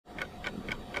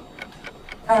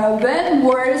When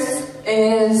worse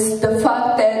is the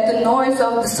fact that the noise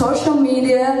of the social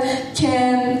media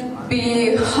can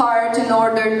be hard in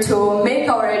order to make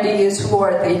our ideas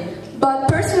worthy. But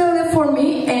personally for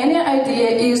me, any idea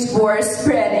is worth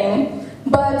spreading,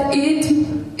 but it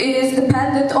is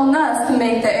dependent on us to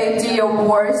make the idea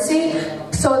worthy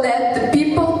so that the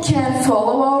people can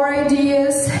follow our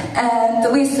ideas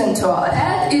and listen to us.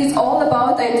 That is all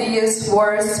about ideas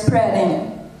worth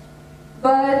spreading.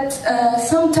 But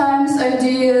sometimes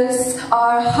ideas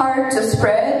are hard to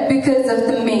spread because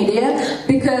of the media,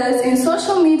 because in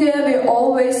social media we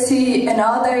always see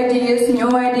another ideas, new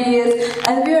ideas,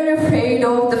 and we are afraid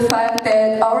of the fact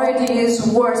that our idea is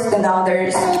worse than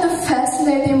others. I have a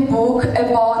fascinating book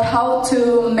about how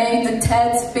to make the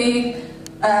TED speak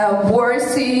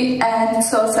worthy and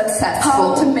so successful.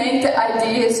 How to make the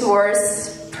ideas worth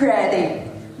spreading.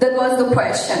 That was the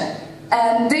question.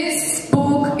 And this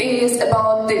book is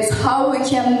about this, how we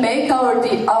can make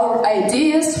our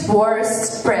ideas worth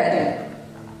spreading.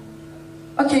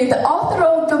 Okay, the author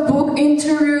of the book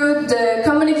interviewed the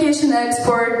communication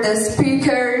expert, the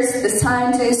speakers, the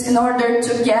scientists in order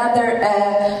to gather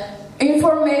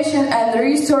information and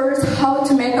resource how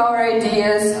to make our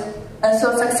ideas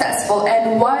so successful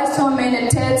and why so many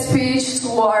TED speeches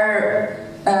were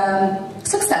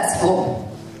successful.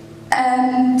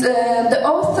 And the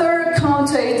author came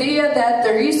to the idea that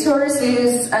the resource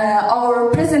is our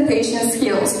presentation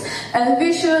skills, and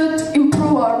we should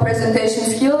improve our presentation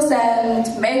skills and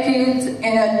make it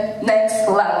in a next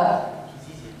level.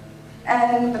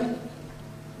 And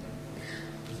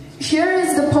here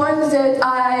is the point that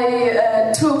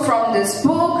I took from this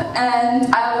book,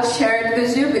 and I will share it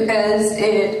with you because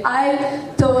I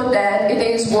thought that it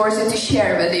is worth it to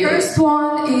share with you. First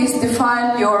one is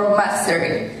define your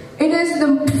mastery. It is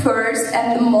the first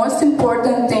and the most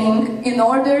important thing in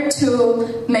order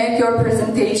to make your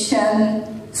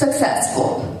presentation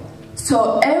successful.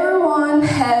 So everyone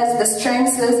has the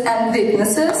strengths and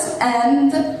weaknesses,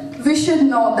 and we should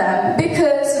know them,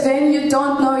 because when you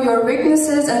don't know your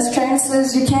weaknesses and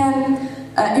strengths, you can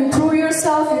improve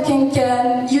yourself, you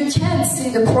can't see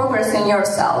the progress in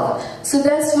yourself. So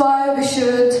that's why we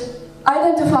should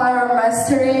identify our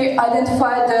mastery,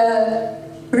 identify the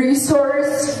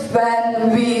resource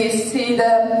when we see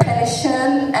the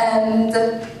passion,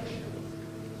 and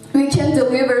we can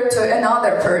deliver to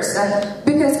another person,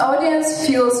 because audience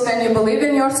feels when you believe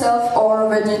in yourself or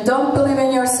when you don't believe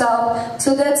in yourself.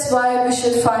 So that's why we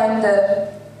should find the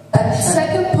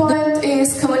second point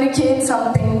is communicate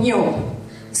something new.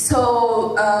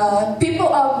 So people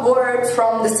are bored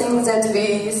from the things that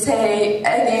we say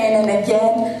again and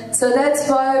again. So that's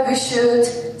why we should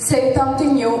say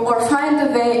something new, or find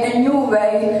a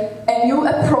new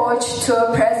approach to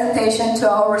a presentation, to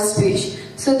our speech.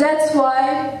 So that's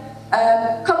why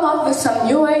come up with some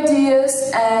new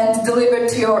ideas and deliver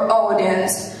to your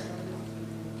audience.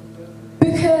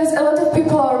 Because a lot of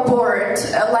people are bored.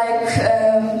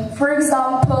 For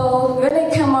example, when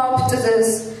I come up to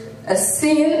this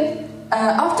scene,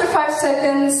 after 5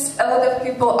 seconds, a lot of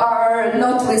people are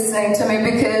not listening to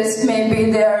me because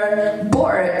maybe they're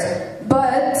bored.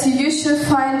 But you should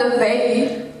find a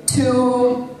way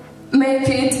to make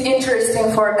it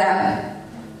interesting for them.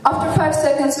 After 5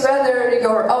 seconds, whether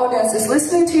your audience is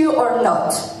listening to you or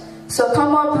not. So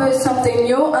come up with something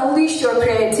new, unleash your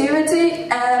creativity,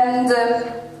 and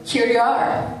here you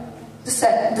are.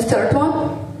 The third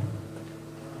one?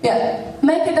 Yeah,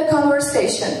 make it a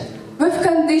conversation. We've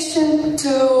conditioned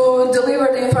to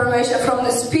deliver the information from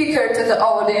the speaker to the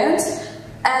audience,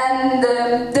 and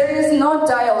there is no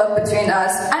dialogue between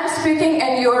us. I'm speaking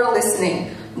and you're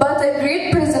listening. But a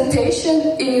great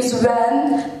presentation is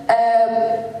when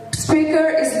a speaker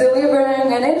is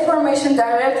delivering an information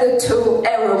directly to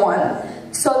everyone,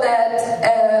 so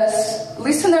that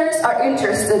listeners are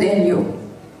interested in you.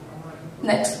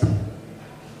 Next.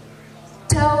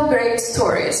 Tell great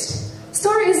stories.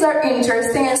 Stories are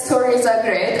interesting and stories are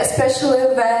great, especially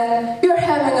when you're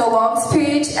having a long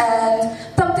speech and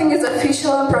something is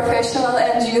official and professional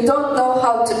and you don't know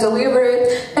how to deliver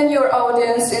it and your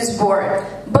audience is bored.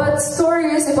 But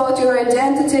stories about your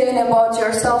identity and about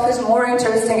yourself is more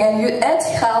interesting, and it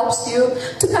helps you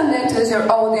to connect with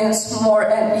your audience more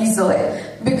and easily.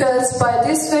 Because by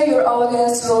this way your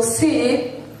audience will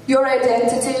see your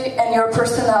identity and your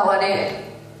personality.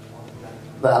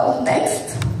 Well,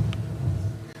 next.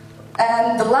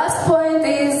 And the last point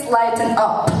is lighten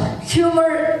up.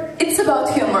 Humor, it's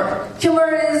about humor.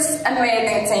 Humor is an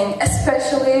amazing thing,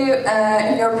 especially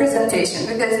in your presentation,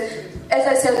 because as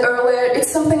I said earlier,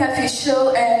 it's something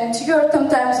official and you're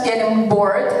sometimes getting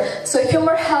bored. So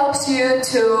humor helps you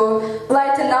to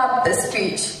lighten up the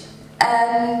speech.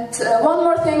 And one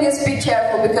more thing is be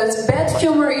careful, because bad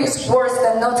humor is worse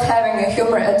than not having a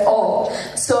humor at all.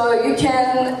 So you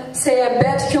can say a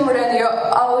bad humor and your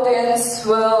audience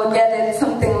will get it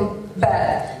something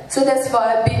bad. So that's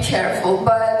why be careful.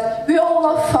 But we all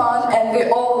love fun and we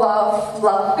all love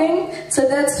laughing. So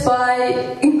that's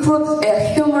why include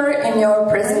a humor in your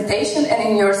presentation and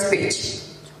in your speech.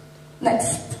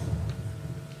 Next.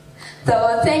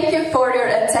 So thank you for your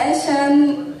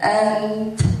attention,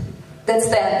 and that's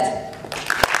the end.